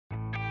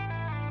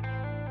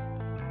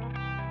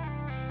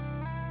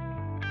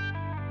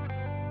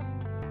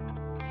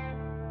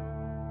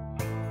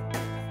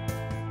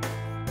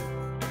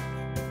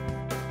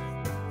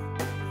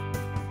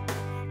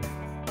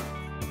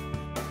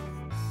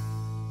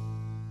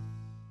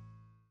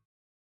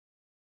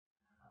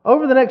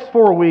Over the next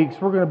 4 weeks,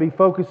 we're going to be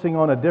focusing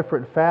on a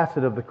different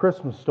facet of the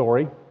Christmas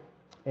story.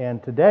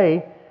 And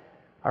today,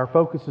 our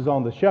focus is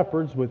on the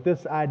shepherds with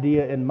this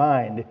idea in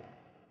mind.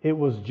 It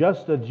was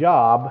just a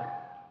job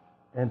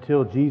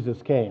until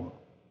Jesus came.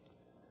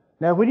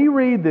 Now, when you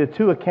read the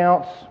two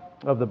accounts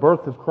of the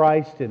birth of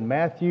Christ in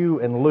Matthew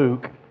and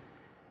Luke,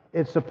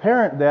 it's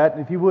apparent that,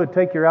 if you would,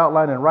 take your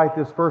outline and write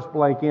this first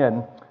blank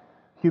in,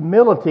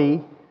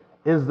 humility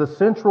is the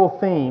central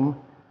theme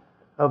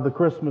of the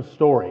Christmas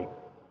story.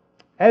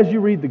 As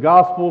you read the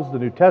Gospels, the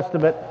New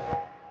Testament,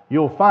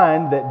 you'll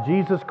find that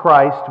Jesus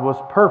Christ was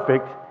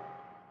perfect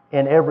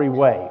in every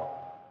way.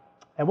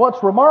 And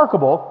what's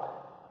remarkable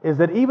is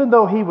that even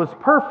though he was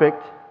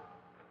perfect,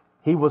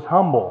 he was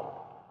humble.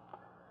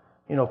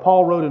 You know,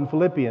 Paul wrote in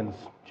Philippians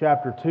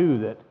chapter 2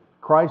 that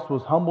Christ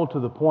was humble to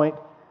the point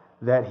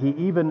that he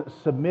even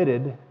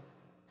submitted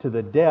to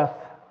the death,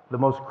 the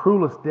most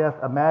cruelest death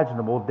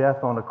imaginable,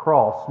 death on a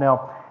cross.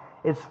 Now,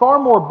 it's far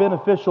more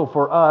beneficial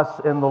for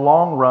us in the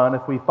long run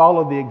if we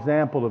follow the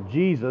example of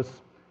Jesus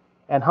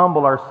and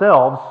humble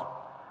ourselves.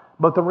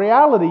 But the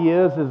reality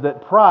is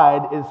that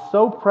pride is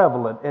so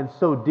prevalent and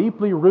so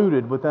deeply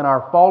rooted within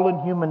our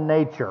fallen human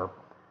nature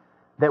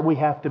that we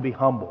have to be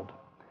humbled.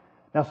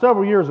 Now,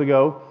 several years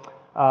ago,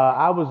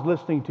 I was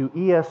listening to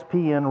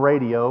ESPN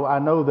radio. I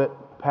know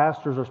that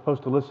pastors are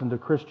supposed to listen to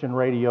Christian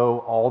radio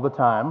all the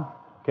time,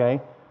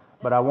 okay?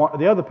 But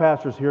the other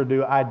pastors here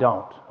do, I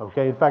don't,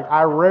 okay? In fact,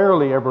 I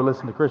rarely ever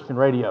listen to Christian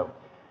radio.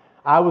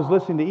 I was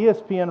listening to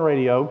ESPN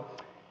radio,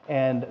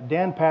 and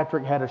Dan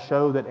Patrick had a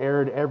show that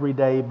aired every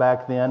day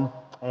back then,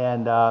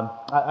 and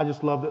I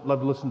just loved to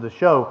listen to the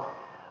show.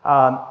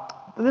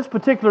 This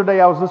particular day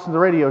I was listening to the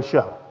radio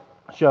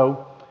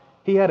show.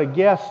 He had a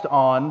guest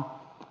on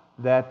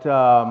that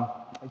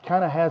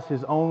kind of has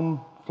his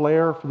own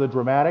flair for the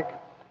dramatic.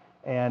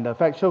 And in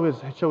fact, show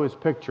his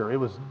picture. It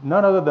was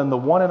none other than the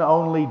one and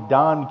only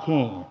Don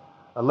King,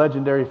 a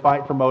legendary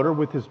fight promoter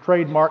with his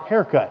trademark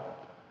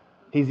haircut.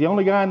 He's the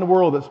only guy in the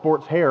world that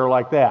sports hair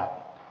like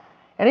that.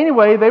 And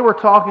anyway, they were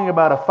talking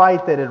about a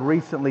fight that had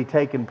recently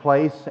taken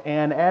place,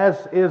 and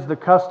as is the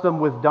custom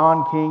with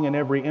Don King in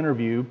every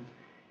interview,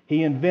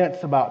 he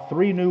invents about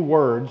 3 new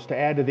words to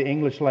add to the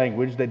English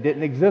language that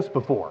didn't exist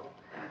before.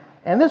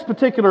 And this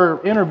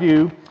particular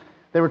interview,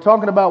 they were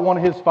talking about one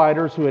of his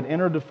fighters who had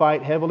entered the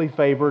fight heavily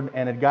favored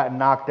and had gotten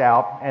knocked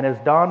out. And as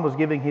Don was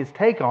giving his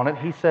take on it,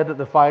 he said that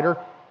the fighter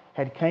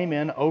had came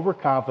in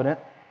overconfident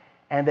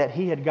and that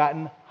he had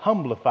gotten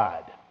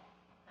humblified.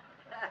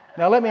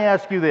 Now let me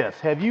ask you this.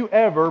 Have you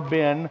ever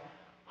been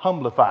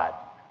humblified?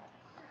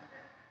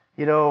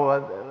 You know,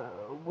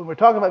 when we're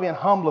talking about being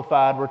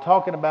humblified, we're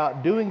talking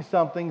about doing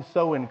something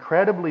so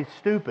incredibly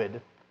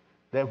stupid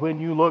that when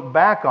you look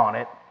back on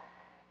it,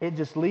 it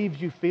just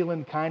leaves you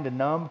feeling kind of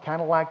numb,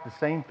 kind of like the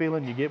same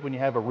feeling you get when you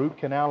have a root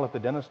canal at the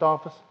dentist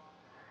office.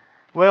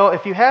 Well,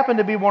 if you happen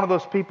to be one of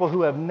those people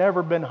who have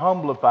never been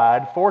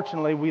humblified,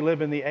 fortunately, we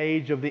live in the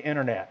age of the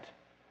internet.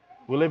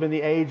 We live in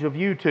the age of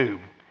YouTube.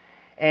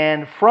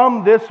 And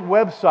from this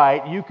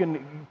website, you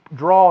can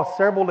draw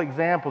several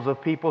examples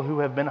of people who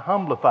have been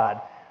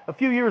humblified. A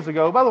few years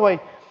ago, by the way,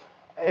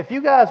 if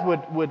you guys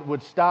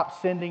would stop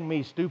sending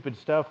me stupid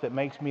stuff that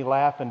makes me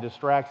laugh and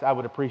distracts, I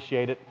would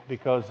appreciate it,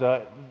 because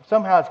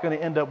somehow it's going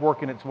to end up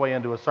working its way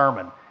into a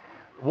sermon.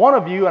 One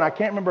of you, and I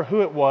can't remember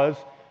who it was,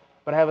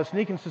 but I have a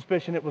sneaking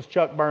suspicion it was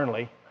Chuck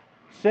Burnley,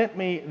 sent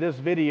me this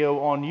video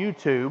on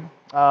YouTube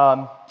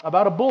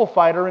about a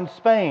bullfighter in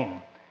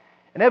Spain.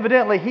 And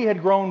evidently he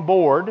had grown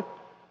bored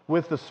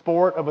with the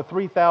sport of a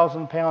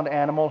 3,000-pound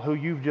animal who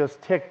you've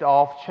just ticked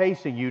off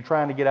chasing you,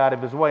 trying to get out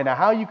of his way. Now,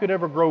 how you could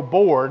ever grow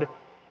bored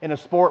in a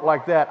sport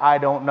like that, I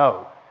don't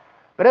know.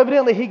 But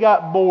evidently he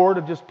got bored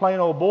of just plain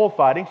old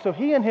bullfighting, so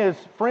he and his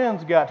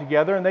friends got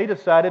together and they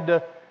decided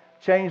to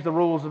change the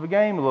rules of the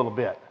game a little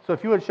bit. So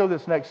if you would show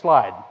this next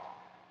slide.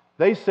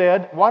 They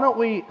said, why don't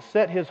we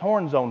set his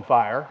horns on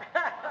fire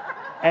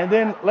and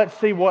then let's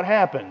see what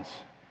happens.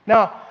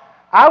 Now,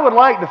 I would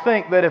like to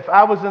think that if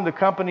I was in the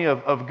company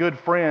of good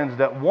friends,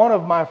 that one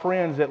of my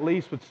friends at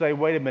least would say,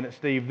 wait a minute,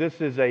 Steve,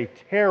 this is a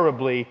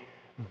terribly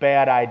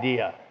bad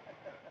idea.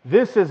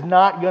 This is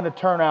not going to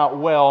turn out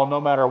well no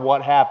matter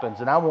what happens.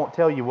 And I won't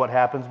tell you what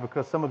happens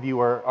because some of you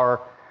are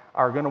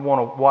going to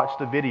want to watch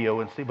the video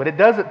and see. But it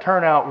doesn't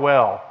turn out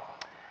well.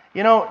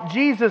 You know,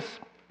 Jesus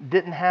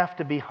didn't have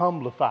to be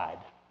humblified.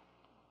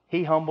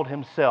 He humbled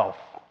himself.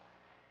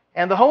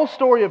 And the whole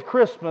story of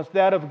Christmas,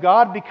 that of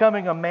God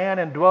becoming a man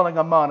and dwelling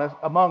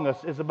among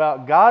us, is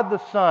about God the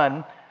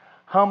Son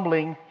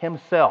humbling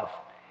himself.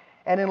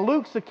 And in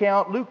Luke's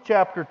account, Luke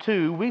chapter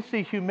 2, we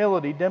see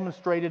humility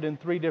demonstrated in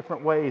 3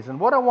 different ways. And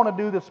what I want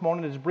to do this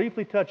morning is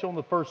briefly touch on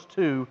the first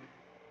 2,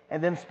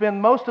 and then spend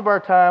most of our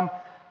time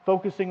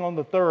focusing on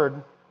the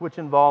third, which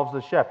involves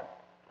the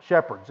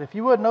shepherds. If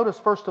you would notice,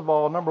 first of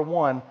all, number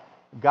 1,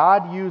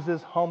 God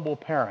uses humble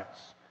parents.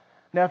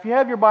 Now, if you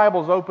have your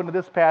Bibles open to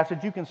this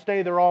passage, you can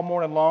stay there all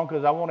morning long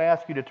because I won't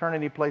ask you to turn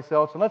anyplace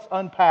else. And let's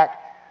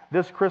unpack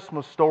this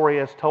Christmas story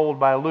as told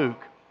by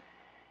Luke.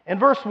 In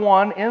verse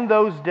 1, in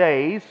those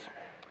days,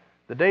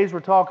 The days we're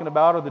talking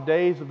about are the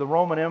days of the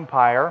Roman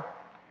Empire.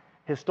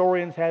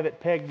 Historians have it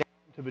pegged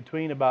down to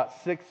between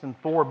about 6 and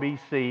 4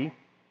 BC,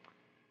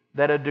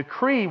 that a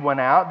decree went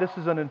out. This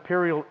is an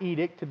imperial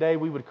edict. Today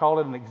we would call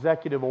it an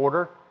executive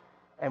order.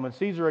 And when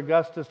Caesar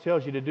Augustus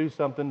tells you to do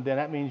something, then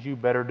that means you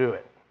better do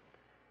it.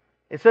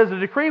 It says a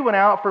decree went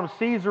out from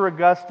Caesar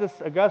Augustus.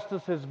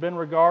 Augustus has been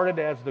regarded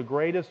as the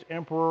greatest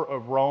emperor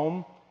of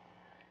Rome.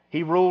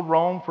 He ruled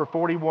Rome for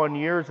 41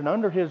 years, and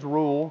under his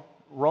rule,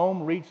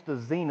 Rome reached the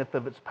zenith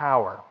of its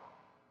power.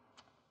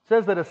 It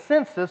says that a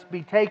census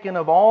be taken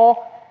of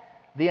all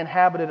the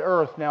inhabited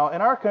earth. Now, in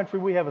our country,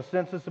 we have a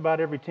census about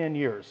every 10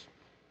 years.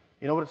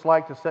 You know what it's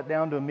like to sit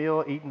down to a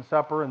meal, eating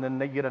supper, and then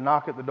they get a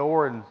knock at the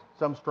door, and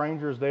some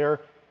stranger's there,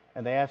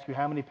 and they ask you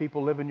how many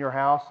people live in your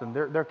house, and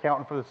they're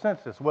counting for the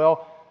census.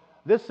 Well,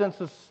 this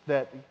census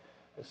that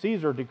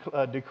Caesar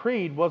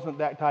decreed wasn't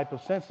that type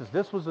of census.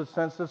 This was a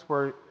census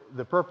where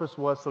the purpose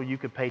was so you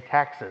could pay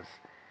taxes.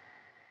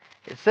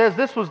 It says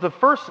this was the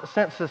first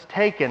census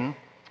taken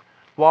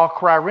while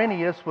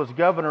Quirinius was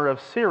governor of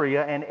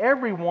Syria, and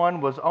everyone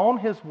was on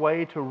his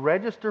way to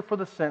register for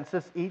the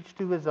census, each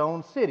to his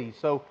own city.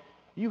 So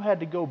you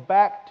had to go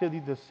back to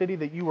the city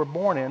that you were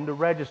born in to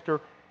register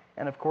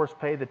and, of course,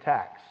 pay the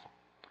tax.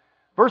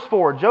 Verse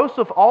 4,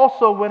 Joseph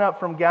also went up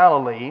from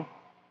Galilee,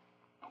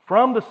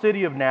 from the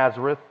city of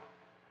Nazareth,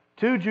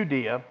 to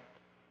Judea,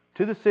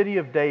 to the city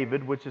of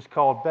David, which is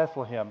called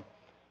Bethlehem.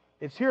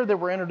 It's here that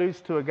we're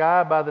introduced to a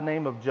guy by the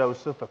name of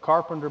Joseph, a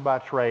carpenter by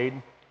trade,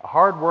 a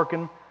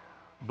hard-working,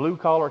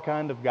 blue-collar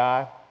kind of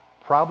guy,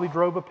 probably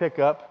drove a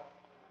pickup,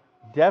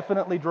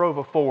 definitely drove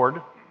a Ford,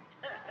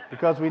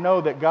 because we know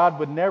that God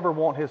would never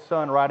want his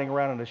son riding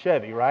around in a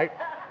Chevy, right?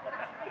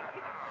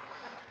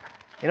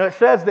 You know, it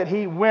says that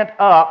he went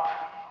up,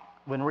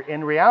 when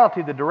in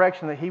reality the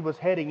direction that he was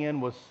heading in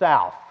was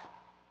south.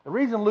 The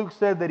reason Luke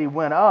said that he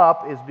went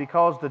up is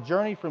because the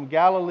journey from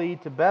Galilee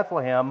to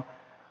Bethlehem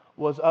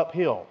was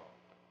uphill.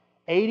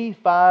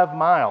 85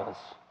 miles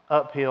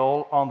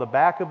uphill on the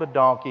back of a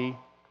donkey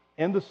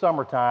in the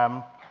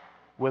summertime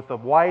with a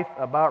wife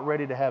about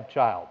ready to have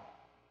child.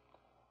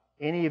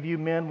 Any of you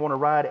men want to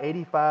ride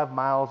 85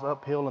 miles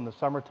uphill in the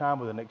summertime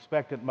with an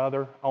expectant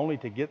mother only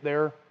to get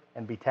there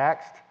and be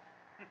taxed?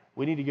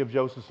 We need to give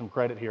Joseph some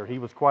credit here. He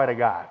was quite a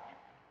guy.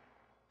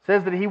 It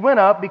says that he went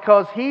up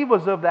because he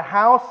was of the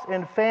house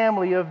and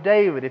family of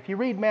David. If you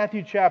read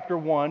Matthew chapter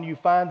 1, you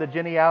find the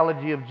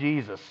genealogy of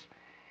Jesus.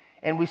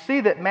 And we see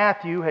that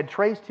Matthew had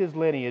traced his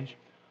lineage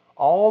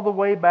all the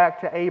way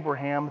back to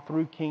Abraham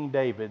through King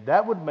David.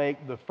 That would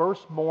make the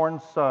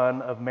firstborn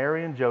son of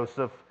Mary and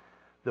Joseph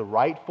the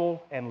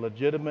rightful and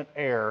legitimate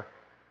heir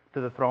to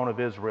the throne of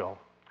Israel.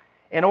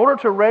 In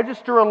order to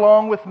register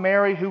along with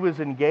Mary, who was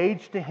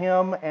engaged to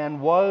him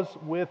and was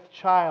with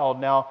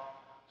child. Now,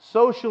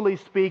 socially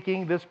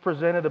speaking, this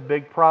presented a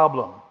big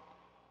problem.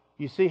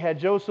 You see, had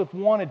Joseph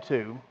wanted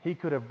to, he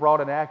could have brought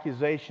an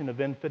accusation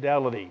of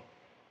infidelity,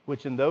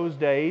 which in those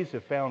days,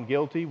 if found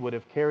guilty, would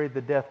have carried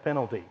the death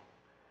penalty.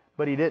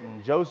 But he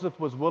didn't. Joseph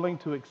was willing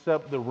to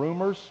accept the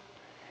rumors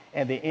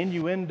and the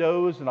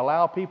innuendos and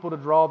allow people to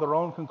draw their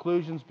own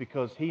conclusions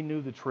because he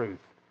knew the truth.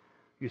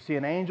 You see,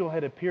 an angel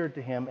had appeared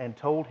to him and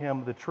told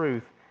him the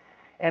truth.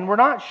 And we're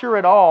not sure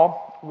at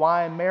all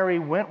why Mary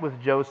went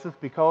with Joseph,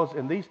 because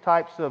in these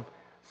types of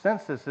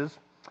censuses,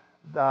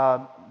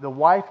 the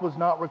wife was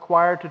not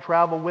required to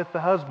travel with the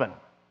husband.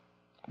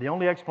 The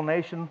only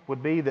explanation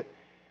would be that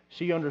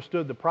she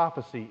understood the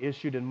prophecy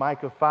issued in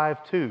Micah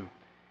 5:2.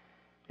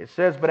 It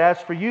says, "But as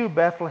for you,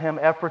 Bethlehem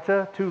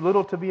Ephratah, too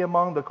little to be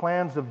among the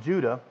clans of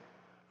Judah,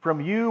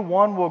 from you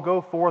one will go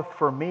forth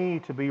for me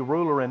to be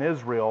ruler in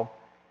Israel.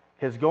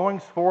 His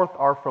goings forth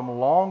are from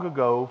long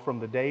ago, from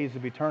the days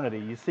of eternity."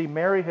 You see,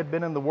 Mary had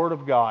been in the Word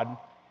of God,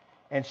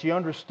 and she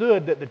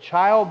understood that the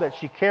child that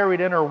she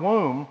carried in her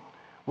womb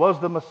was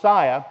the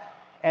Messiah,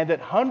 and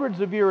that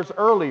hundreds of years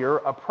earlier,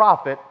 a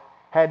prophet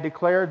had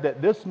declared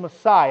that this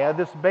Messiah,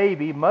 this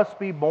baby, must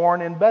be born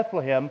in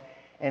Bethlehem,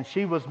 and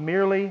she was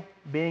merely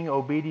being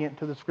obedient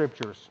to the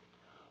Scriptures.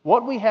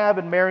 What we have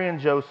in Mary and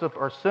Joseph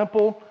are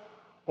simple,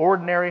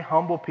 ordinary,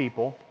 humble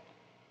people,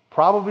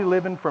 probably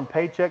living from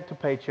paycheck to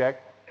paycheck.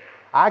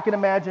 I can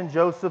imagine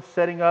Joseph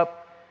setting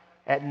up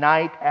at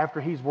night after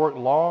he's worked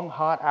long,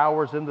 hot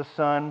hours in the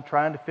sun,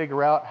 trying to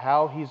figure out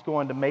how he's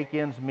going to make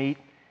ends meet,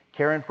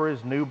 caring for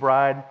his new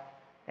bride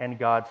and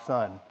God's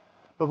son.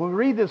 But when we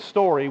read this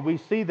story, we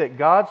see that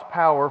God's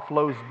power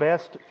flows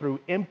best through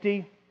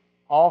empty,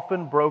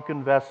 often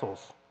broken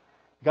vessels.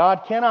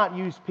 God cannot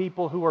use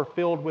people who are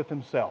filled with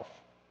Himself.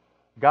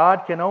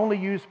 God can only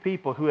use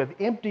people who have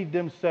emptied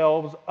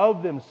themselves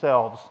of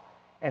themselves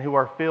and who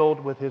are filled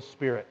with His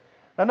Spirit.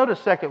 Now notice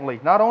secondly,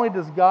 not only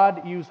does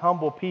God use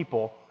humble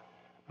people,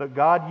 but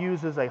God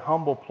uses a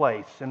humble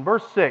place. In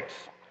verse 6,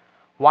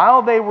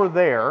 while they were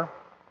there,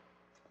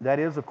 that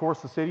is, of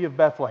course, the city of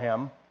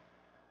Bethlehem,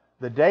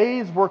 the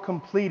days were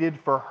completed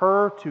for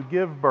her to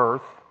give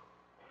birth,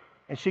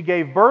 and she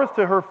gave birth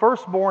to her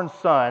firstborn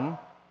son,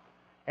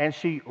 and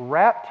she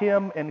wrapped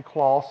him in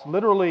cloths.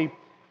 Literally,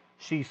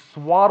 She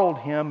swaddled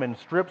him in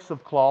strips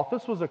of cloth.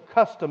 This was a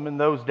custom in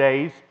those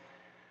days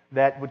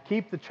that would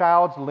keep the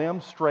child's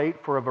limbs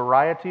straight for a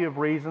variety of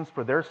reasons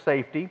for their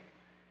safety.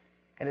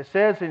 And it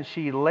says, and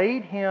she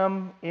laid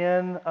him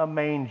in a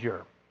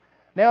manger.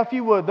 Now, if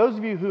you would, those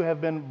of you who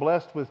have been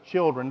blessed with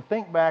children,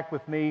 think back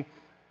with me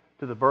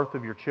to the birth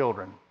of your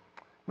children.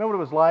 Remember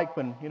what it was like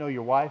when,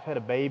 your wife had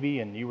a baby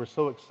and you were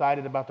so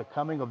excited about the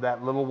coming of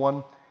that little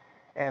one,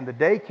 and the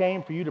day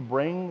came for you to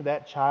bring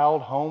that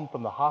child home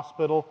from the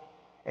hospital,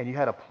 and you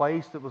had a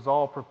place that was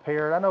all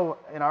prepared. I know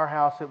in our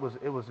house it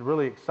was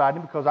really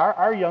exciting because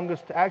our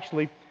youngest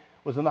actually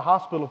was in the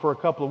hospital for a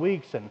couple of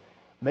weeks, and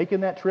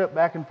making that trip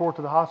back and forth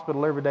to the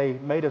hospital every day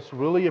made us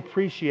really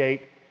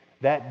appreciate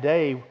that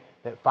day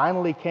that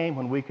finally came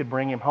when we could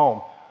bring him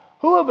home.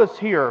 Who of us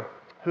here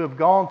who have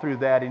gone through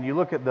that, and you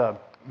look at the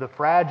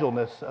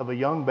fragileness of a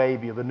young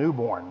baby, of a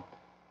newborn,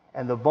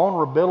 and the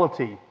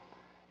vulnerability,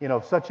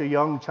 of such a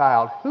young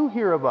child, who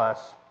here of us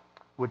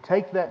would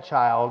take that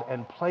child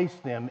and place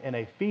them in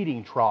a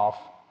feeding trough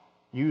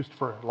used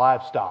for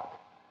livestock?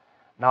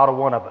 Not a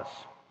one of us.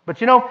 But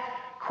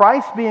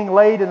Christ being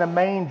laid in a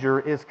manger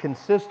is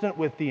consistent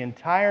with the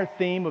entire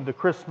theme of the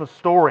Christmas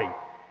story.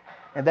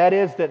 And that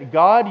is that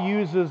God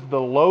uses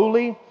the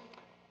lowly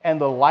and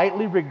the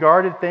lightly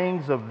regarded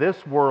things of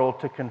this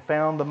world to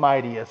confound the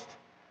mightiest,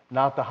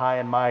 not the high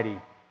and mighty.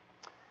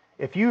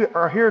 If you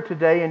are here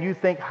today and you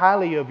think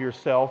highly of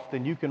yourself,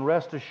 then you can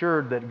rest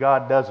assured that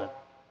God doesn't.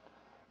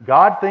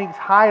 God thinks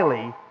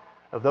highly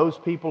of those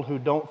people who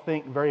don't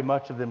think very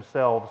much of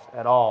themselves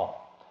at all.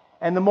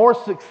 And the more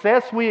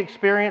success we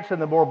experience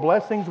and the more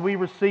blessings we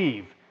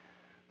receive,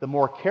 the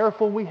more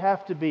careful we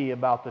have to be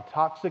about the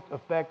toxic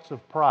effects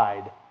of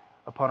pride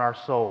upon our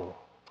soul.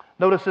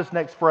 Notice this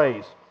next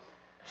phrase.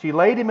 She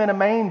laid him in a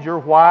manger.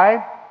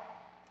 Why?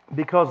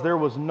 Because there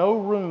was no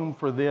room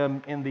for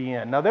them in the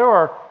inn. Now, there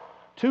are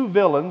two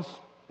villains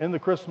in the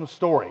Christmas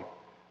story.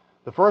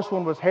 The first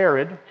one was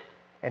Herod,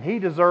 and he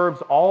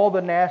deserves all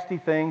the nasty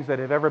things that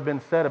have ever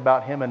been said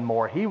about him and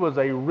more. He was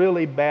a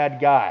really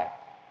bad guy.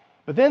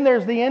 But then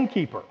there's the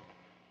innkeeper.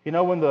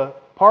 When the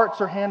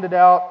parts are handed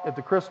out at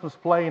the Christmas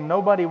play,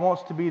 nobody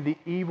wants to be the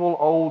evil,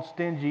 old,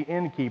 stingy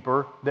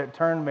innkeeper that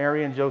turned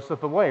Mary and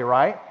Joseph away,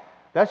 right?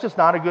 That's just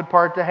not a good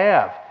part to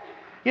have.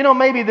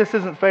 Maybe this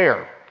isn't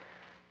fair,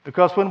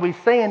 because when we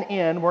say an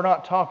inn, we're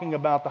not talking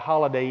about the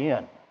Holiday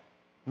Inn.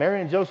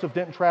 Mary and Joseph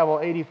didn't travel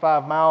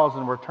 85 miles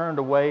and were turned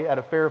away at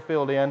a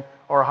Fairfield Inn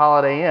or a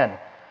Holiday Inn.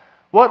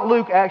 What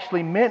Luke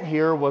actually meant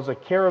here was a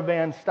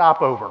caravan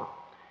stopover.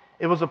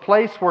 It was a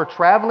place where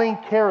traveling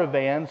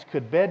caravans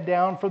could bed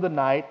down for the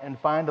night and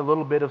find a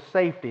little bit of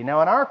safety.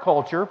 Now, in our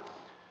culture,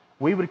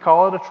 we would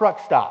call it a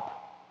truck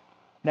stop.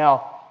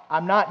 Now,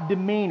 I'm not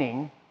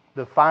demeaning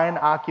the fine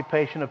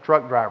occupation of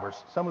truck drivers.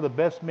 Some of the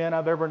best men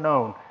I've ever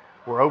known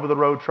were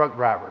over-the-road truck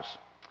drivers.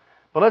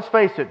 But let's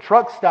face it,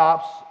 truck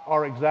stops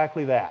are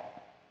exactly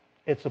that.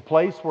 It's a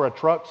place where a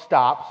truck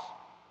stops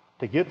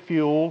to get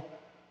fuel,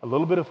 a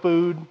little bit of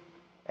food,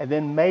 and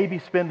then maybe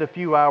spend a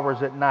few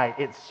hours at night.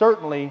 It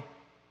certainly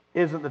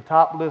isn't the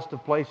top list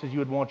of places you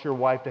would want your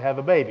wife to have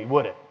a baby,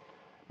 would it?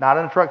 Not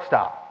in a truck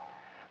stop.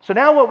 So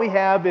now what we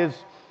have is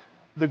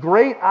the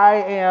great I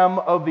Am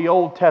of the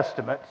Old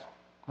Testament.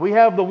 We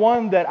have the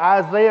one that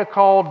Isaiah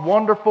called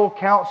Wonderful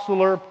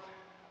Counselor,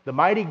 the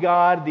Mighty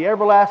God, the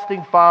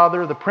Everlasting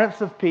Father, the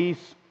Prince of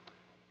Peace,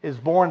 is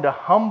born to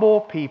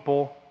humble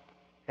people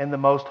in the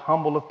most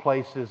humble of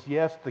places.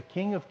 Yes, the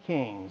King of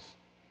Kings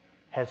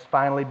has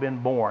finally been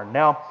born.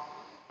 Now,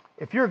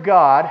 if you're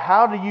God,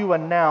 how do you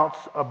announce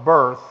a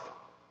birth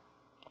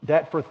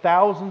that for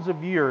thousands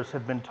of years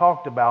have been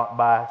talked about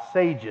by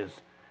sages,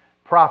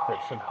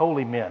 prophets, and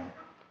holy men?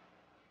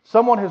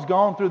 Someone has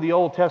gone through the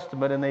Old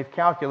Testament and they've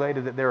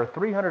calculated that there are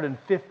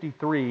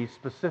 353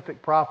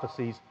 specific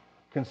prophecies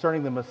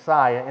concerning the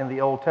Messiah in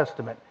the Old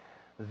Testament.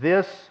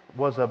 This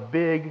was a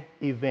big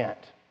event.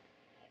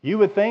 You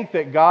would think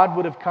that God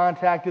would have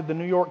contacted the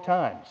New York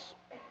Times.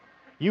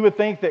 You would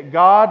think that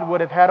God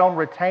would have had on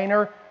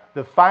retainer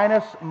the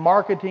finest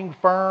marketing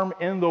firm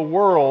in the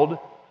world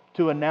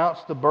to announce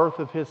the birth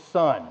of His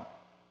Son.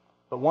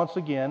 But once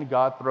again,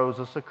 God throws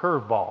us a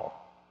curveball.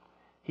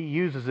 He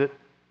uses it,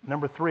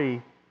 number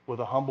 3, with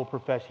a humble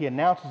profession. He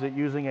announces it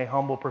using a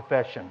humble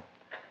profession.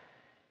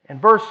 In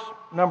verse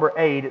number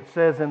 8, it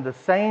says, in the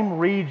same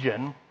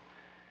region,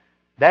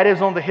 that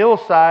is on the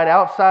hillside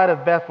outside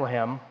of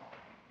Bethlehem,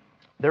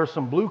 there are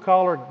some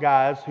blue-collar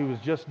guys who was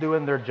just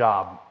doing their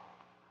job,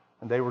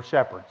 and they were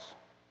shepherds.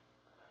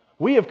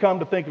 We have come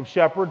to think of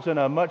shepherds in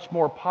a much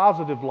more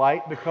positive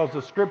light because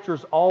the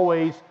Scriptures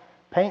always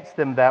paints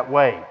them that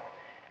way.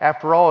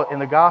 After all, in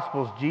the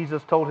Gospels,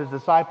 Jesus told His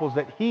disciples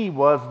that He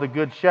was the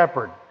good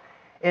shepherd.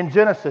 In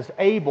Genesis,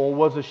 Abel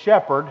was a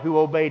shepherd who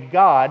obeyed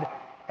God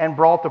and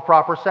brought the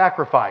proper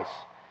sacrifice.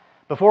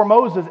 Before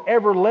Moses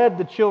ever led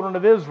the children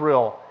of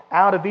Israel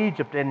out of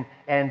Egypt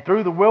and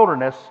through the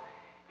wilderness,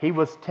 he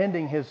was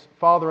tending his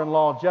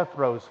father-in-law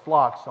Jethro's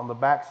flocks on the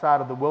backside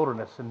of the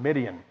wilderness in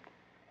Midian.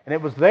 And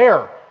it was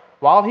there,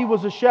 while he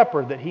was a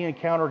shepherd, that he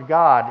encountered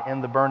God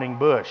in the burning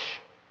bush.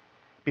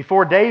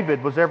 Before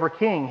David was ever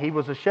king, he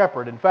was a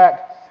shepherd. In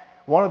fact,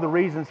 one of the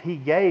reasons he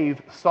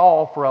gave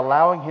Saul for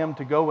allowing him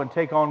to go and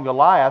take on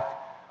Goliath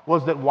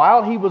was that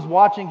while he was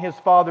watching his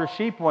father's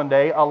sheep one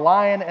day, a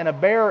lion and a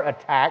bear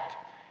attacked,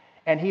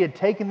 and he had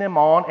taken them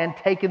on and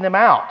taken them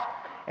out.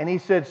 And he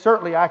said,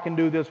 certainly I can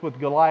do this with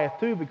Goliath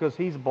too, because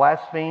he's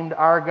blasphemed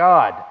our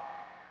God.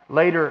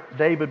 Later,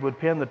 David would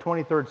pen the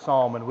 23rd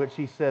Psalm in which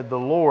he said, the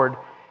Lord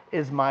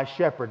is my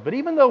shepherd. But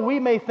even though we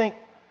may think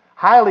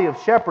highly of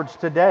shepherds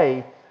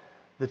today,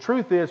 the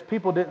truth is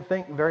people didn't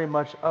think very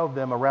much of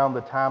them around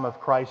the time of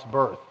Christ's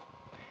birth.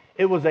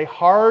 It was a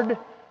hard,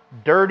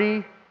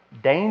 dirty,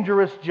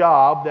 dangerous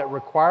job that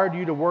required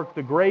you to work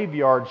the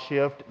graveyard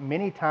shift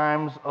many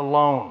times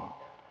alone.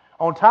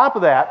 On top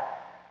of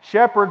that,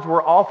 shepherds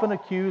were often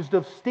accused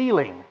of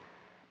stealing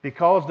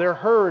because their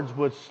herds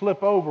would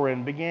slip over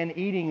and begin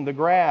eating the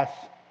grass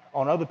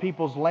on other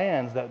people's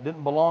lands that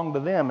didn't belong to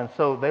them, and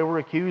so they were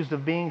accused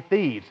of being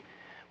thieves.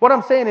 What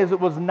I'm saying is it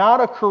was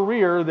not a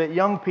career that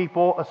young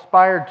people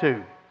aspired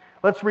to.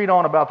 Let's read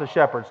on about the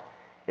shepherds.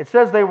 It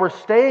says they were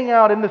staying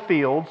out in the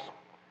fields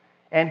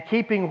and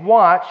keeping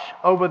watch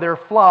over their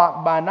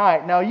flock by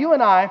night. Now, you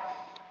and I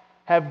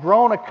have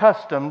grown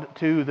accustomed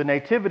to the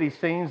nativity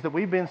scenes that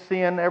we've been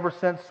seeing ever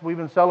since we've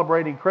been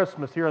celebrating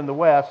Christmas here in the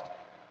West,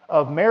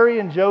 of Mary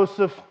and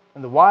Joseph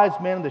and the wise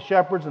men and the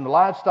shepherds and the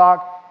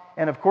livestock,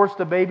 and of course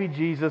the baby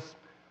Jesus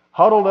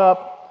huddled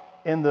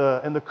up in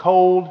the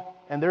cold,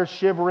 and they're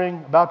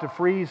shivering, about to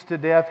freeze to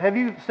death. Have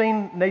you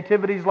seen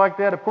nativities like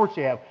that? Of course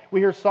you have. We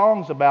hear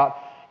songs about,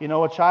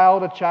 a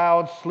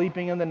child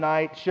sleeping in the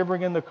night,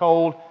 shivering in the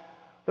cold.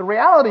 The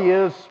reality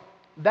is,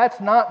 that's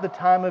not the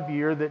time of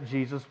year that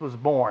Jesus was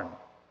born.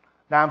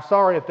 Now, I'm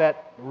sorry if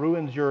that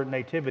ruins your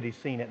nativity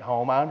scene at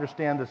home. I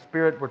understand the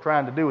spirit we're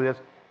trying to do with this.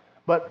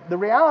 But the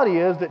reality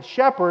is that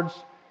shepherds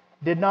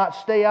did not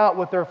stay out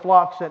with their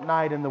flocks at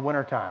night in the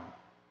wintertime.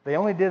 They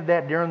only did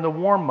that during the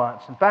warm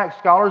months. In fact,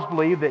 scholars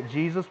believe that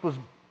Jesus was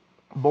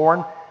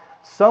born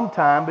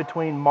sometime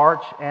between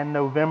March and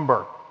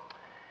November.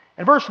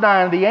 In verse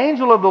 9, the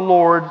angel of the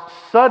Lord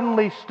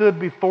suddenly stood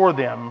before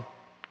them,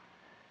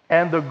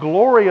 and the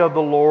glory of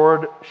the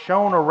Lord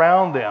shone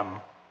around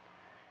them,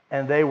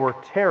 and they were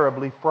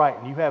terribly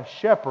frightened. You have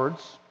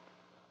shepherds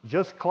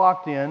just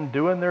clocked in,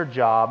 doing their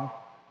job,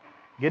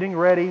 getting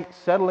ready,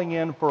 settling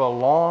in for a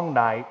long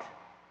night,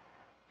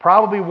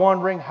 probably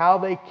wondering how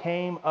they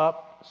came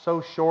up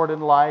so short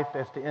in life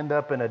as to end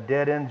up in a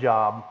dead-end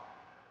job,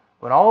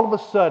 when all of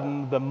a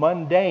sudden the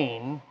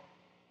mundane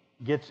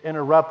gets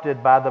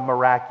interrupted by the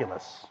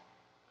miraculous.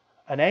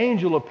 An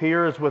angel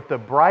appears with the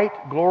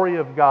bright glory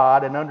of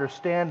God, and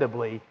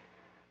understandably,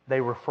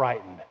 they were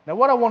frightened. Now,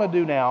 what I want to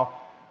do now,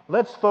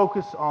 let's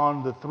focus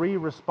on the three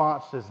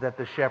responses that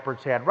the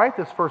shepherds had. Write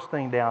this first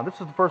thing down. This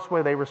is the first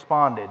way they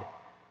responded,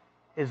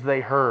 is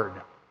they heard.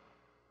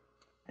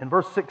 In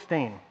verse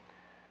 16,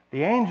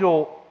 the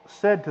angel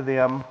said to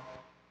them,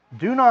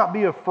 do not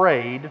be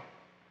afraid,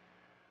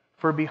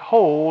 for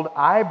behold,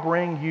 I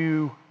bring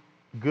you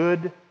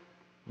good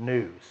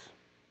news.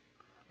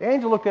 The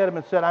angel looked at him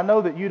and said, I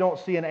know that you don't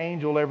see an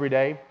angel every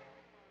day.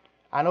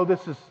 I know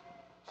this is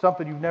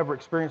something you've never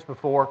experienced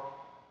before,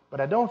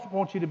 but I don't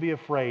want you to be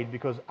afraid,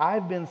 because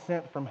I've been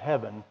sent from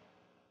heaven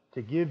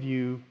to give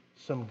you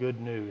some good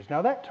news.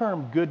 Now, that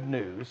term good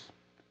news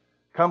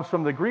comes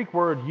from the Greek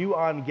word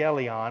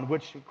euangelion,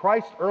 which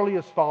Christ's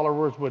earliest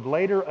followers would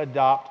later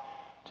adopt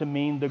to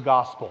mean the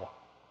gospel.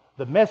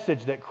 The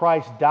message that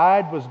Christ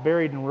died, was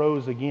buried, and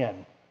rose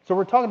again. So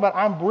we're talking about,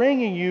 I'm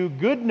bringing you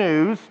good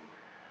news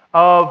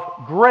of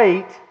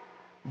great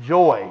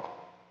joy.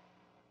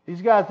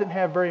 These guys didn't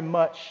have very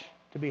much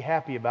to be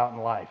happy about in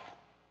life.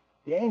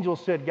 The angel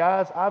said,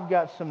 guys, I've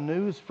got some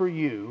news for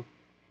you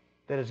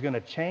that is going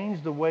to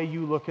change the way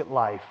you look at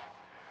life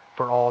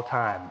for all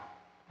time.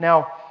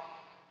 Now,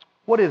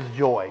 what is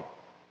joy?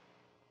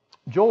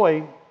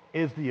 Joy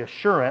is the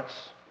assurance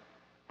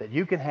that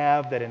you can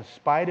have that in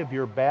spite of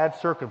your bad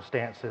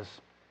circumstances,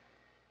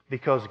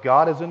 because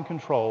God is in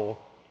control,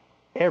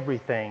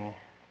 everything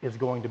is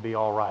going to be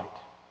all right.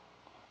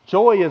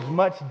 Joy is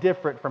much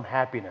different from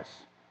happiness.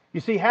 You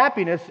see,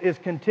 happiness is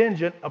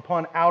contingent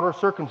upon outer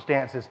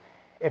circumstances.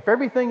 If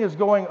everything is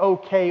going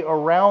okay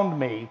around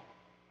me,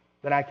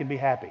 then I can be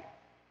happy.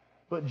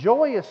 But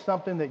joy is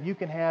something that you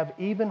can have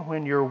even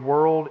when your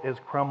world is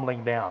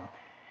crumbling down.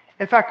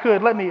 If I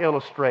could, let me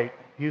illustrate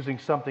using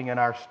something in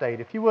our state.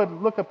 If you would,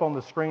 look up on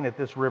the screen at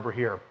this river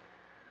here.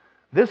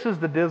 This is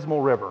the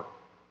Dismal River.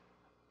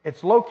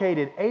 It's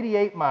located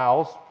 88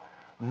 miles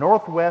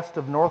northwest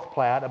of North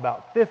Platte,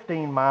 about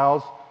 15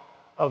 miles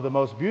of the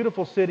most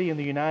beautiful city in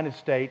the United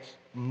States,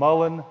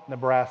 Mullen,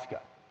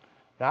 Nebraska.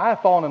 Now, I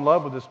have fallen in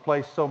love with this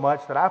place so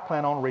much that I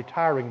plan on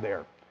retiring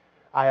there.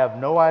 I have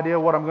no idea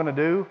what I'm going to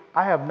do.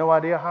 I have no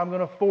idea how I'm going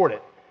to afford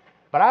it.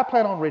 But I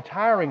plan on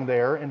retiring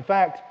there. In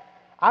fact,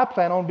 I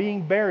plan on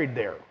being buried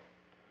there.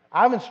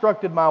 I've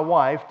instructed my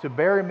wife to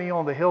bury me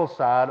on the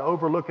hillside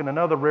overlooking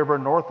another river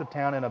north of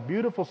town in a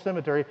beautiful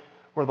cemetery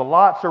where the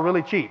lots are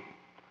really cheap.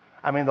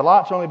 I mean, the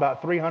lots are only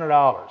about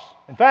 $300.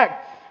 In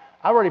fact,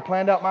 I've already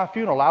planned out my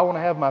funeral. I want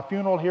to have my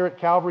funeral here at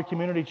Calvary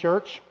Community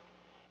Church,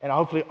 and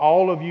hopefully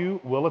all of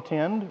you will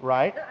attend,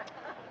 right?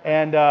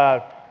 And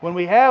when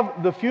we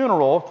have the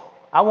funeral,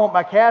 I want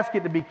my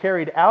casket to be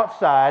carried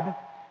outside,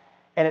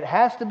 and it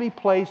has to be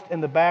placed in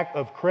the back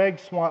of Craig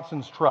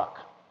Swanson's truck.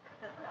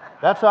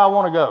 That's how I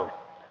want to go.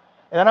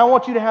 And then I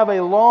want you to have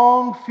a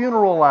long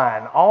funeral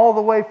line all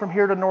the way from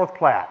here to North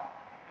Platte.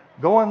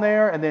 Go in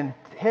there and then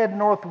head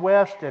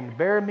northwest and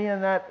bury me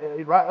in that,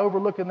 right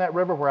overlooking that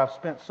river where I've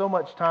spent so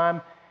much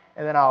time,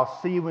 and then I'll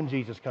see you when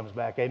Jesus comes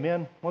back.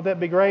 Amen? Won't that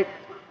be great?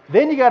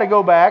 Then you got to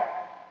go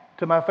back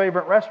to my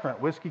favorite restaurant,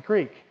 Whiskey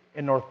Creek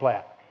in North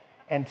Platte,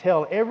 and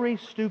tell every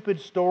stupid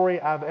story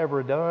I've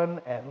ever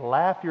done and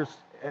laugh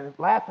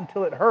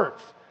until it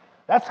hurts.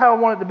 That's how I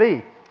want it to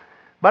be.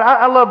 But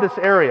I love this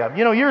area.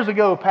 You know, years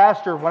ago,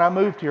 Pastor, when I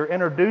moved here,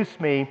 introduced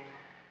me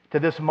to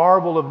this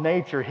marvel of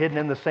nature hidden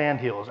in the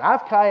sandhills.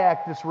 I've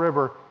kayaked this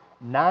river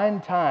 9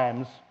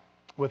 times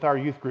with our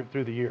youth group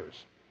through the years.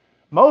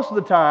 Most of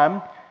the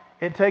time,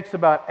 it takes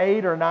about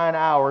 8 or 9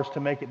 hours to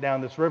make it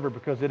down this river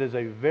because it is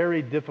a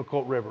very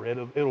difficult river.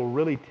 It'll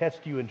really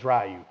test you and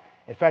try you.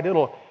 In fact,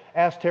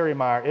 ask Terry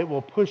Meyer, it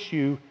will push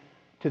you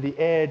to the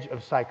edge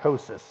of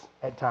psychosis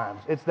at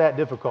times. It's that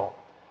difficult.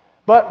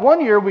 But one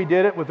year we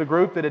did it with a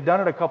group that had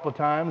done it a couple of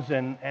times,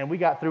 and we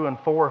got through in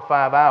 4 or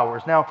 5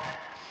 hours. Now,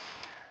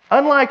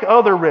 unlike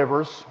other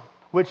rivers,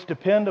 which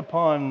depend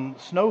upon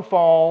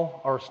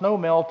snowfall or snow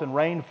melt and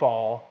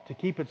rainfall to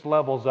keep its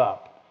levels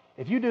up,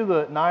 if you do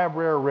the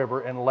Niobrara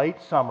River in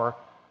late summer,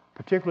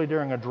 particularly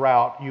during a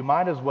drought, you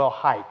might as well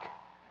hike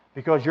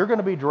because you're going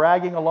to be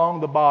dragging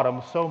along the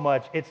bottom so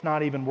much it's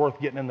not even worth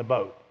getting in the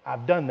boat.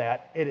 I've done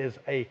that. It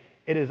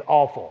is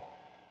awful.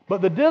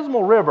 But the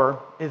Dismal River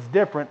is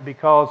different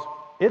because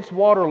its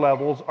water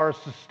levels are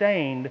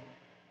sustained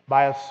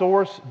by a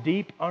source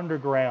deep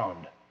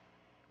underground.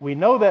 We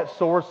know that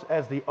source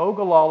as the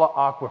Ogallala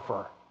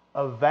Aquifer,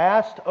 a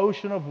vast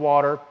ocean of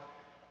water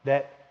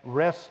that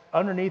rests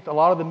underneath a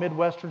lot of the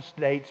Midwestern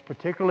states,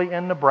 particularly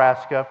in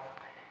Nebraska,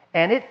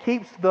 and it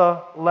keeps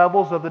the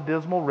levels of the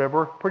Dismal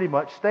River pretty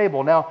much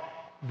stable. Now,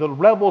 the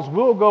levels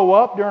will go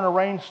up during a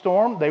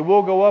rainstorm. They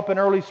will go up in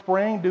early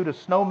spring due to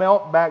snow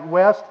melt back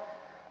west,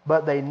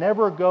 but they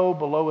never go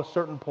below a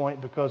certain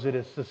point because it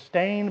is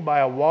sustained by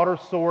a water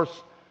source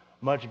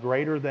much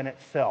greater than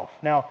itself.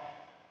 Now,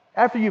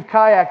 after you've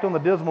kayaked on the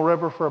Dismal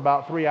River for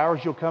about 3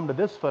 hours, you'll come to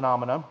this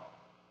phenomena.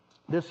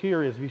 This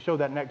here is, if you show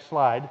that next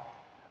slide,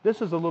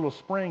 this is a little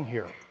spring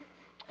here.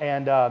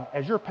 And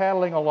as you're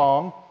paddling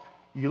along,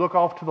 you look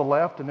off to the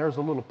left, and there's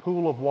a little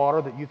pool of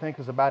water that you think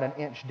is about 1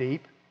 inch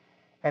deep.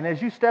 And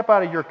as you step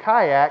out of your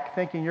kayak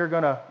thinking you're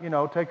going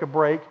to, take a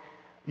break,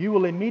 you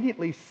will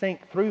immediately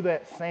sink through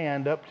that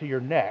sand up to your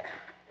neck.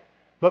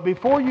 But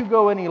before you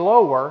go any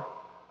lower,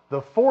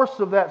 the force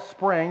of that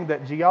spring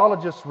that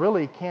geologists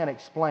really can't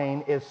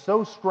explain is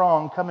so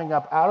strong coming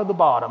up out of the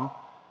bottom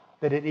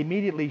that it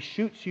immediately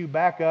shoots you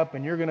back up,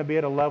 and you're going to be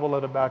at a level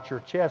at about your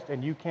chest,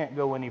 and you can't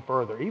go any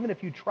further. Even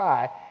if you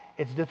try,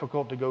 it's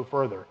difficult to go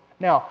further.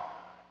 Now,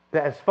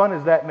 as fun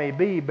as that may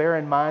be, bear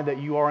in mind that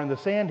you are in the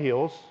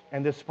sandhills,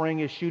 and this spring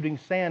is shooting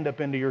sand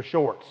up into your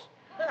shorts.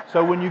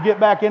 So when you get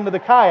back into the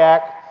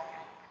kayak,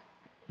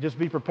 just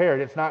be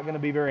prepared. It's not going to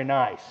be very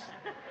nice.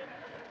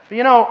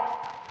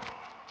 But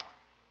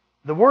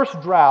the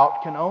worst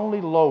drought can only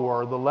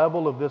lower the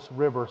level of this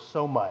river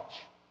so much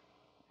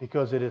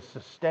because it is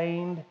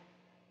sustained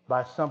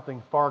by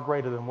something far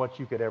greater than what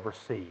you could ever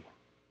see.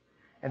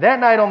 And that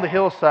night on the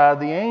hillside,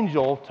 the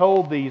angel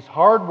told these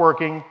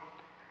hardworking,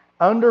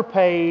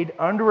 underpaid,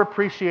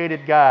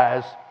 underappreciated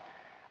guys,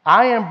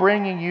 I am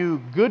bringing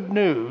you good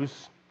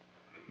news,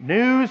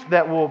 news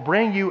that will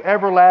bring you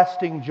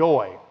everlasting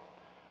joy,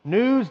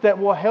 news that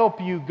will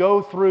help you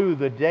go through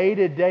the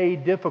day-to-day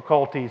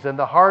difficulties and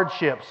the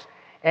hardships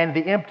and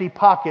the empty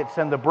pockets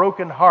and the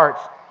broken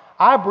hearts.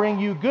 I bring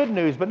you good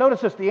news. But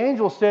notice this, the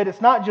angel said it's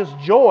not just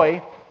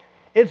joy,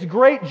 it's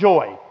great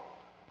joy.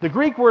 The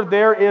Greek word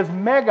there is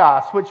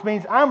megas, which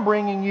means I'm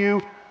bringing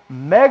you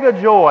mega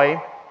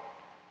joy,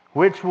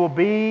 which will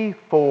be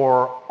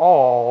for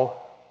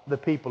all the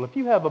people. If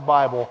you have a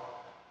Bible,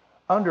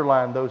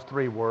 underline those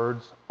 3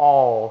 words,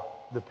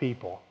 all the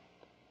people.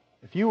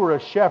 If you were a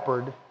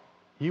shepherd,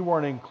 you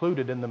weren't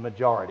included in the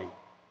majority.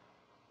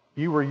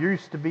 You were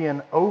used to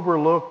being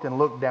overlooked and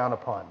looked down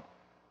upon.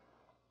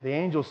 The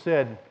angel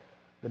said,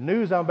 the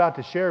news I'm about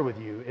to share with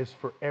you is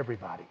for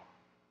everybody.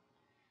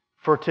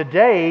 For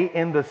today,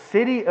 in the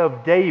city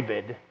of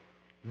David,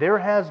 there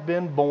has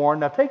been born,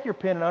 now take your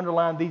pen and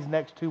underline these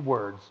next 2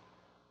 words,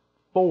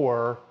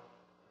 for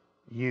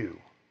you.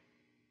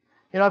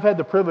 I've had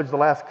the privilege the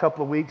last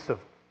couple of weeks of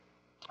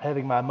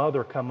having my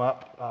mother come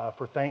up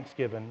for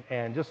Thanksgiving,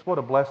 and just what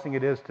a blessing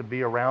it is to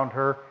be around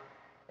her.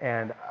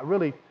 And I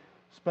really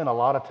spent a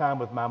lot of time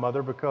with my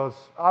mother because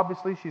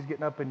obviously she's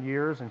getting up in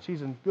years and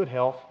she's in good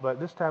health, but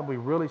this time we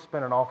really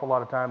spent an awful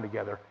lot of time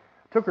together.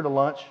 Took her to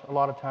lunch a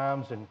lot of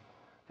times and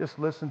just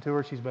listened to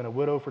her. She's been a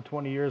widow for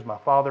 20 years. My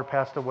father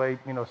passed away,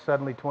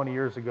 suddenly 20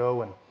 years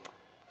ago, and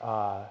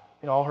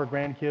All her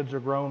grandkids are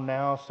grown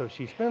now, so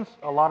she spends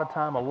a lot of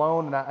time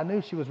alone, and I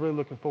knew she was really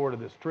looking forward to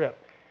this trip.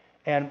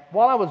 And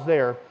while I was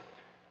there,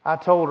 I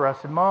told her, I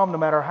said, Mom, no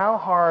matter how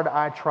hard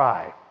I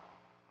try,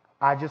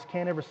 I just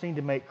can't ever seem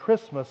to make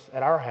Christmas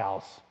at our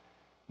house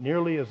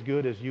nearly as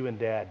good as you and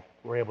Dad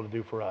were able to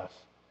do for us.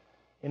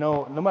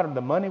 No matter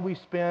the money we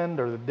spend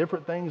or the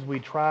different things we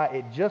try,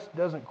 it just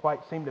doesn't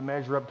quite seem to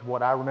measure up to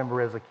what I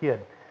remember as a kid.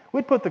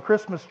 We'd put the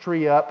Christmas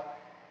tree up,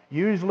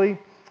 usually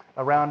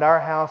around our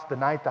house the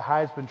night the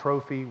Heisman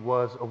Trophy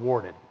was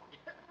awarded.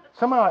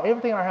 Somehow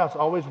everything in our house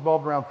always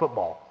revolved around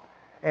football.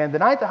 And the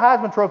night the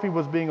Heisman Trophy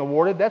was being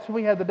awarded, that's when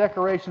we had the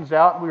decorations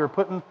out and we were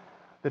putting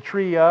the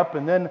tree up.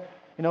 And then,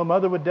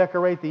 Mother would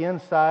decorate the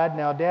inside.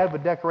 Now, Dad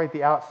would decorate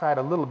the outside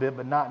a little bit,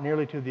 but not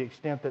nearly to the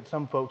extent that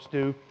some folks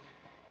do.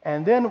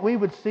 And then we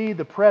would see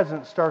the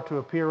presents start to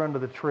appear under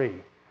the tree,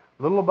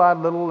 little by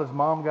little as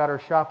Mom got her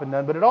shopping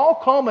done. But it all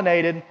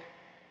culminated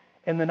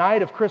in the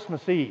night of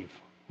Christmas Eve,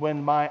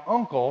 when my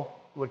uncle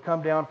would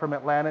come down from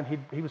Atlanta, and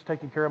he was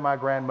taking care of my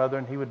grandmother,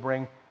 and he would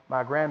bring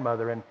my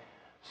grandmother. And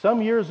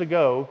some years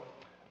ago,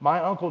 my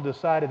uncle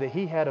decided that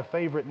he had a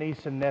favorite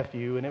niece and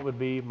nephew, and it would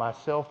be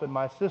myself and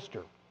my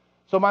sister.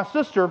 So my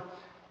sister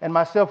and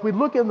myself, we'd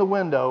look in the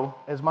window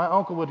as my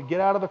uncle would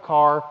get out of the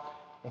car,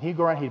 and he'd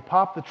go around, he'd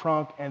pop the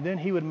trunk, and then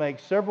he would make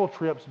several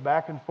trips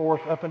back and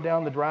forth up and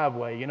down the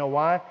driveway. You know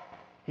why?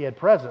 He had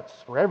presents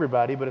for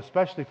everybody, but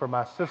especially for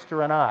my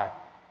sister and I.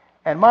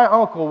 And my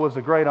uncle was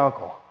a great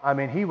uncle. I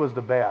mean, he was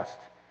the best.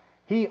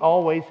 He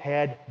always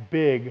had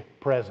big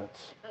presents.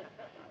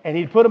 And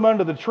he'd put them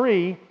under the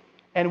tree,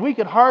 and we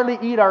could hardly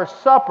eat our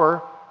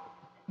supper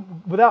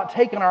without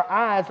taking our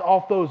eyes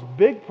off those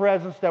big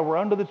presents that were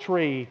under the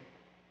tree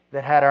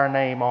that had our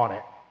name on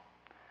it.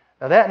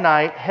 Now that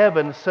night,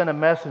 heaven sent a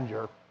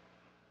messenger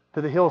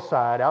to the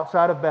hillside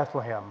outside of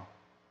Bethlehem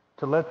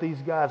to let these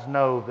guys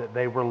know that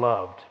they were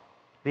loved.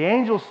 The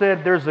angel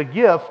said, there's a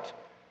gift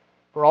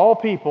for all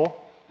people,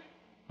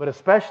 but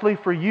especially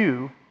for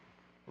you,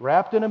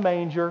 wrapped in a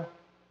manger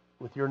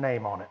with your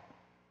name on it.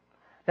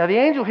 Now the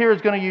angel here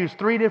is going to use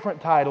 3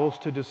 different titles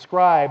to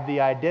describe the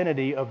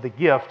identity of the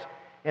gift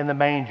in the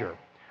manger.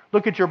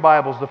 Look at your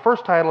Bibles. The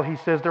first title, he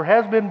says, there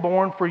has been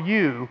born for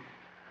you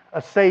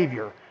a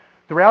Savior.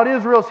 Throughout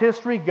Israel's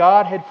history,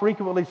 God had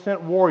frequently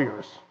sent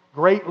warriors,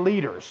 great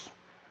leaders,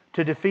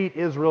 to defeat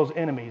Israel's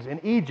enemies.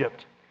 In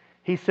Egypt,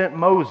 he sent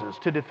Moses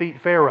to defeat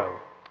Pharaoh.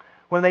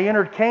 When they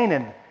entered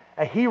Canaan,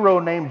 a hero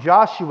named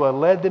Joshua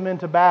led them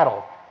into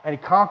battle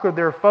and conquered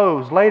their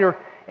foes. Later,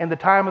 in the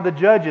time of the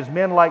judges,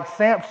 men like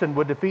Samson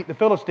would defeat the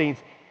Philistines.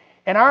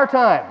 In our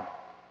time,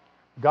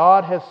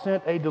 God has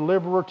sent a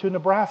deliverer to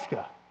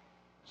Nebraska,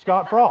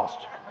 Scott Frost,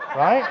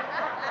 right?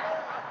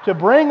 To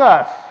bring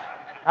us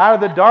out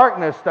of the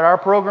darkness that our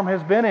program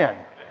has been in.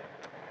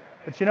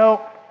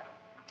 But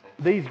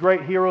these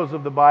great heroes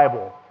of the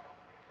Bible,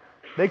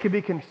 they could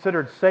be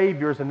considered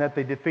saviors in that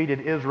they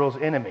defeated Israel's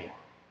enemy.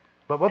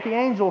 But what the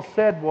angel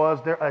said was,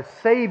 a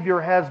Savior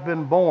has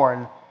been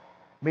born,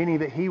 meaning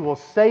that he will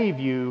save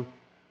you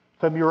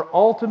from your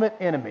ultimate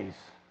enemies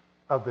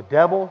of the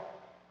devil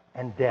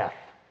and death.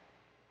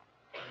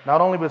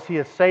 Not only was he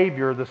a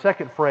Savior, the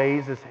second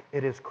phrase is,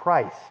 it is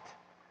Christ.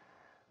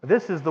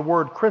 This is the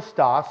word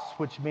Christos,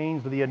 which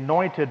means the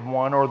anointed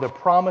one or the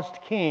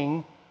promised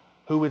king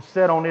who would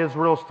sit on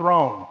Israel's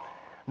throne.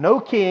 No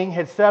king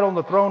had sat on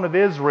the throne of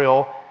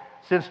Israel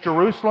since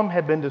Jerusalem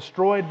had been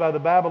destroyed by the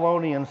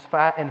Babylonians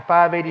in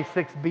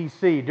 586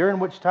 BC, during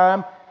which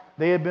time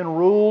they had been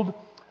ruled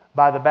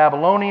by the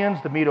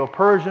Babylonians, the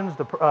Medo-Persians,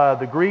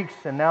 the Greeks,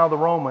 and now the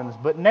Romans.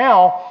 But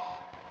now,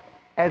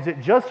 as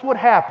it just would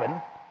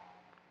happen,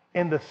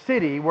 in the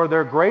city where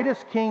their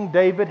greatest king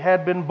David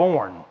had been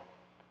born,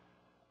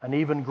 an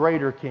even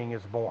greater king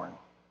is born.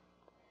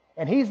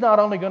 And he's not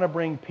only going to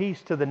bring peace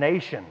to the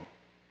nation,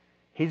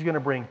 he's going to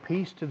bring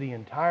peace to the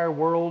entire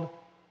world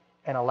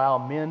and allow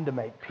men to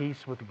make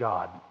peace with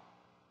God.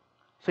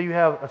 So you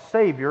have a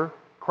Savior,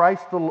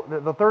 Christ,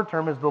 the third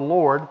term is the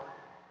Lord,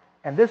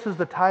 and this is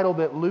the title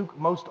that Luke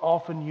most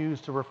often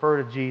used to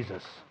refer to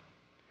Jesus.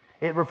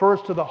 It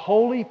refers to the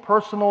holy,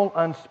 personal,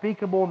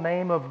 unspeakable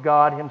name of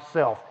God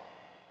himself.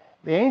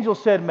 The angel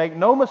said, make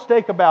no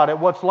mistake about it,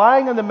 what's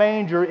lying in the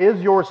manger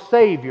is your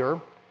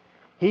Savior.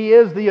 He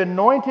is the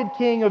anointed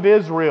King of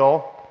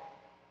Israel,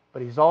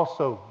 but he's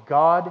also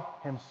God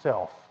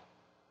himself.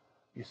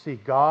 You see,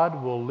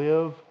 God will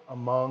live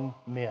among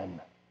men.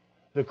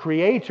 The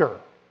Creator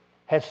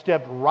has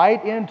stepped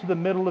right into the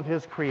middle of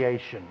his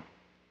creation.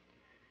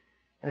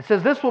 And it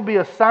says, this will be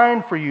a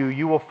sign for you.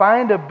 You will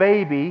find a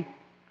baby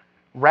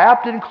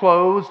wrapped in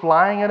clothes,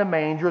 lying in a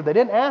manger. They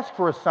didn't ask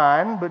for a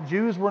sign, but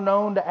Jews were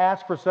known to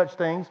ask for such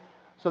things.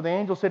 So the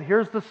angel said,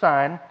 here's the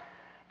sign.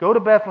 Go to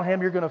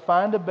Bethlehem. You're going to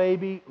find a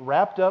baby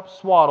wrapped up,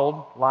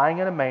 swaddled, lying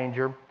in a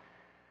manger.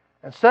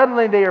 And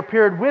suddenly there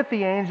appeared with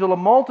the angel a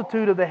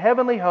multitude of the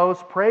heavenly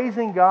hosts,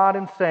 praising God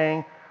and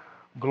saying,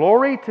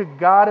 glory to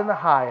God in the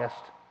highest,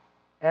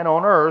 and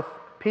on earth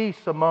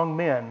peace among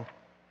men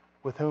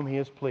with whom he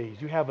is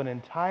pleased. You have an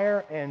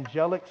entire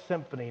angelic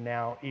symphony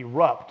now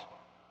erupt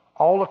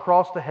all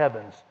across the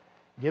heavens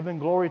giving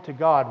glory to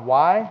God.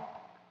 Why?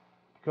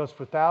 Because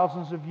for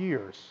thousands of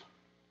years,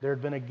 there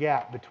had been a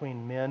gap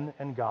between men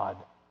and God.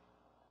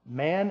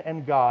 Man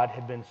and God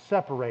had been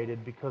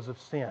separated because of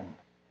sin.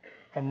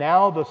 And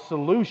now the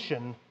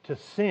solution to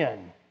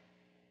sin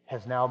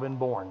has now been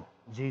born,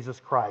 Jesus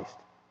Christ.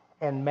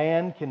 And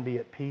man can be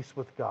at peace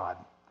with God.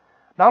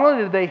 Not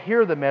only did they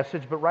hear the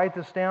message, but write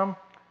this down,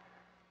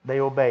 they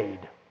obeyed.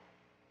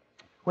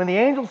 When the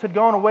angels had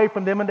gone away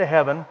from them into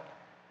heaven,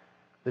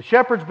 the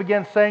shepherds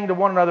began saying to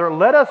one another,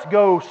 "Let us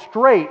go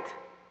straight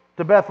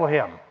to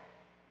Bethlehem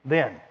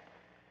then,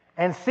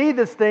 and see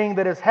this thing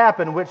that has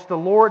happened, which the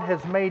Lord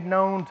has made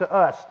known to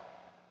us."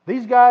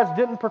 These guys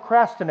didn't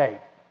procrastinate.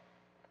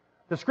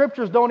 The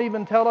Scriptures don't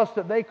even tell us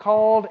that they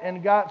called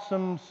and got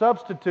some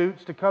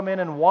substitutes to come in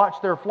and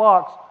watch their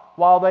flocks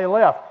while they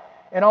left.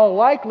 In all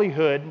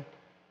likelihood,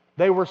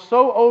 they were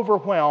so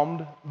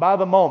overwhelmed by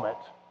the moment,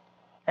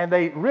 and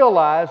they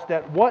realized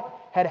that what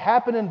had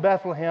happened in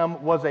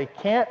Bethlehem was a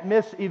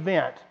can't-miss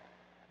event,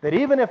 that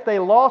even if they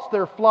lost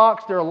their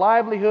flocks, their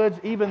livelihoods,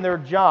 even their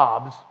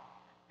jobs,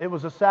 it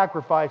was a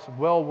sacrifice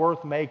well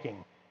worth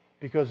making,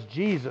 because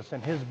Jesus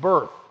and His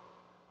birth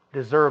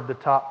deserved the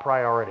top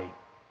priority.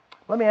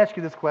 Let me ask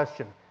you this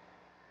question.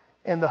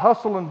 In the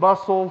hustle and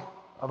bustle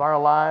of our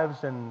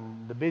lives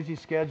and the busy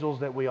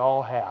schedules that we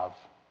all have,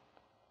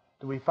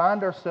 do we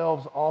find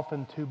ourselves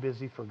often too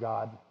busy for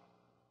God?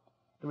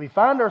 Do we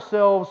find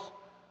ourselves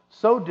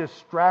so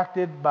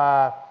distracted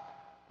by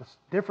the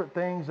different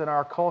things in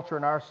our culture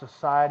and our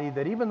society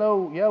that even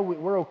though,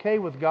 we're okay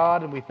with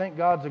God and we think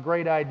God's a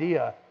great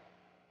idea,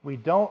 we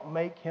don't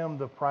make Him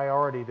the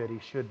priority that He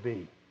should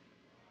be?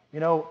 You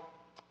know,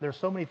 there's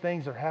so many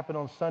things that happen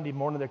on Sunday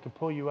morning that can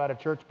pull you out of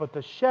church, but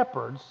the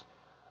shepherds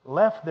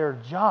left their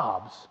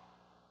jobs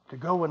to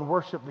go and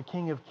worship the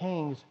King of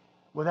Kings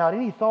without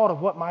any thought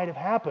of what might have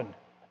happened.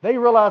 They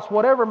realized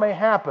whatever may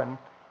happen,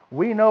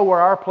 we know where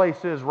our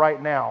place is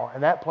right now,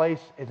 and that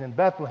place is in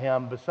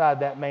Bethlehem beside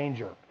that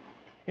manger.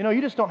 You know,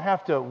 you just don't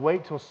have to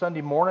wait till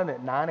Sunday morning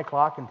at 9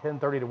 o'clock and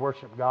 10:30 to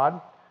worship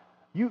God.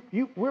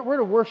 We're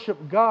to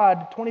worship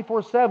God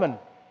 24/7.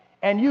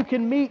 And you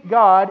can meet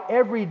God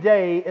every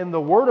day in the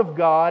Word of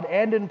God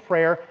and in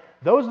prayer.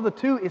 Those are the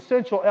two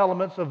essential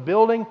elements of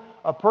building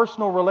a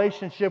personal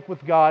relationship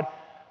with God.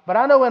 But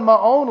I know in my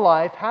own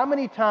life, how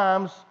many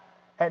times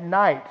at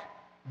night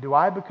do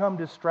I become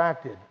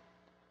distracted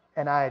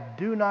and I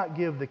do not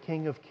give the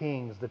King of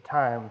Kings the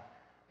time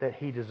that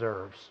He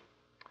deserves?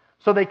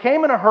 So they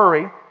came in a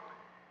hurry,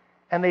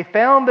 and they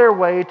found their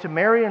way to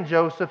Mary and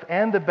Joseph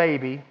and the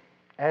baby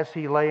as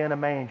he lay in a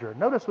manger.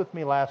 Notice with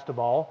me, last of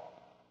all,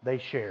 they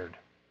shared.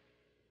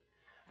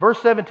 Verse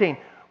 17,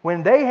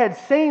 when they had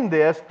seen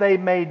this, they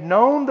made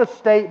known the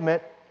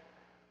statement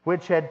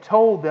which had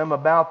told them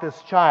about this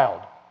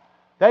child.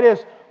 That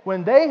is,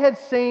 when they had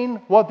seen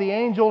what the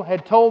angel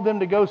had told them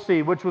to go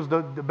see, which was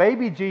the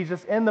baby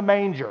Jesus in the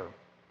manger,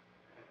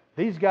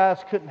 these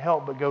guys couldn't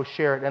help but go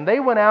share it. And they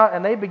went out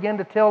and they began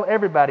to tell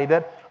everybody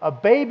that a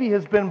baby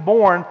has been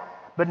born,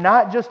 but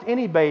not just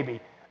any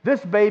baby.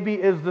 This baby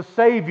is the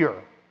Savior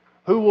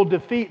who will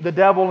defeat the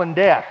devil and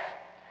death.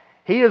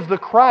 He is the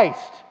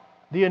Christ,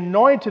 the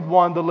anointed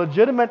one, the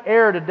legitimate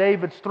heir to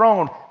David's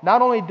throne.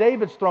 Not only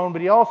David's throne,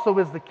 but He also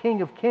is the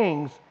King of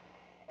Kings.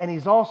 And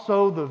He's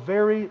also the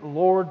very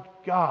Lord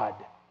God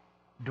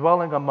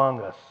dwelling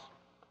among us.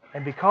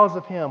 And because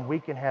of Him, we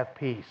can have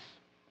peace.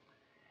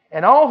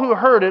 And all who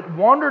heard it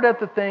wondered at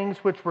the things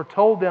which were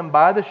told them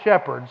by the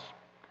shepherds.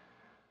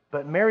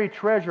 But Mary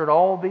treasured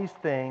all these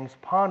things,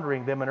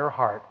 pondering them in her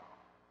heart.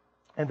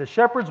 And the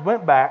shepherds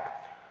went back,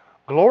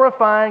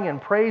 glorifying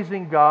and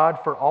praising God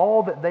for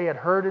all that they had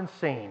heard and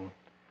seen,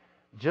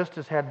 just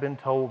as had been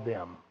told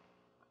them.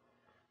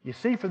 You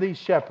see, for these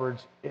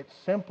shepherds, it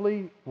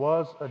simply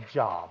was a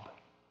job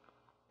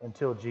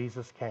until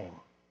Jesus came.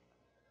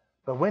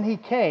 But when He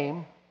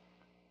came,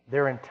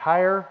 their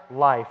entire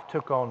life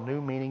took on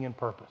new meaning and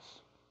purpose.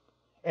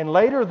 And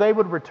later they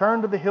would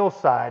return to the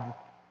hillside,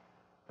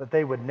 but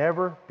they would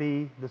never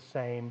be the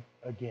same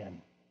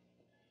again.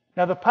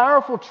 Now, the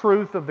powerful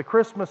truth of the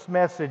Christmas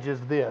message is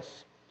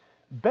this: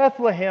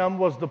 Bethlehem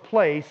was the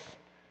place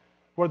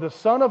where the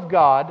Son of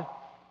God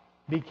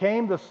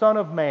became the Son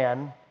of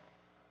Man,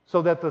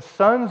 so that the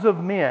sons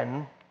of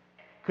men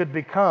could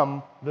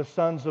become the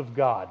sons of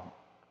God.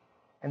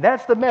 And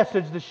that's the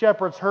message the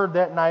shepherds heard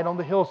that night on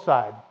the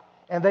hillside.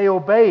 And they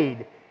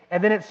obeyed.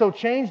 And then it so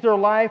changed their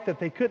life that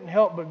they couldn't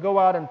help but go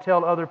out and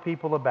tell other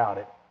people about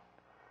it.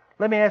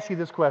 Let me ask you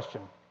this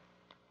question.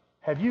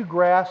 Have you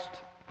grasped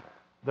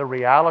the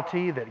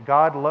reality that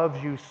God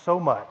loves you so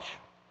much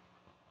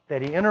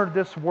that He entered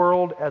this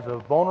world as a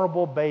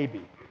vulnerable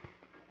baby,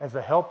 as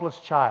a helpless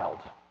child,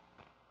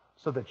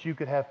 so that you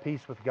could have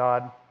peace with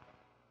God?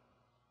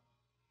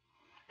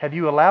 Have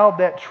you allowed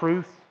that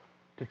truth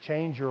to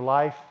change your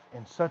life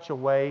in such a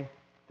way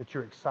that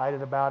you're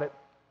excited about it,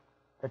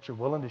 that you're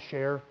willing to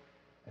share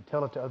and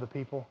tell it to other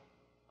people?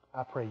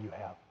 I pray you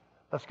have.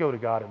 Let's go to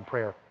God in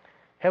prayer.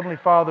 Heavenly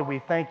Father, we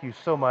thank You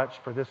so much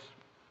for this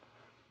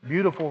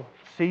beautiful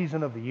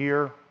season of the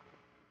year,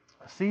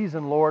 a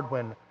season, Lord,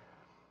 when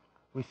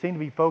We seem to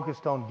be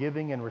focused on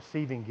giving and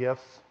receiving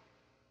gifts.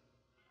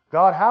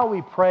 God, how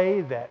we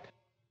pray that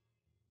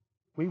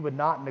we would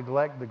not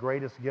neglect the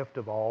greatest gift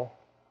of all,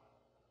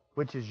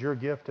 which is your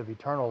gift of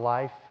eternal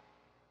life,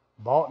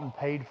 bought and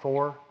paid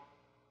for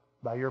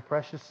by your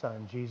precious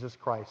Son, Jesus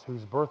Christ,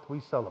 whose birth we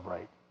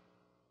celebrate.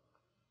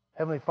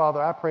 Heavenly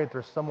Father, I pray that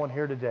there's someone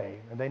here today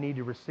and they need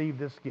to receive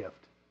this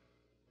gift,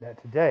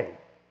 that today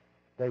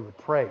they would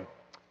pray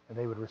and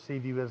they would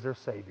receive you as their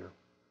Savior.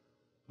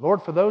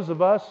 Lord, for those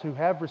of us who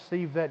have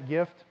received that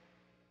gift,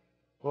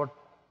 Lord,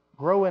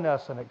 grow in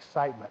us an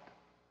excitement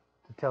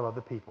to tell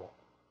other people.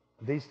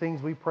 These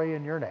things we pray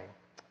in your name.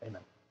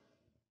 Amen.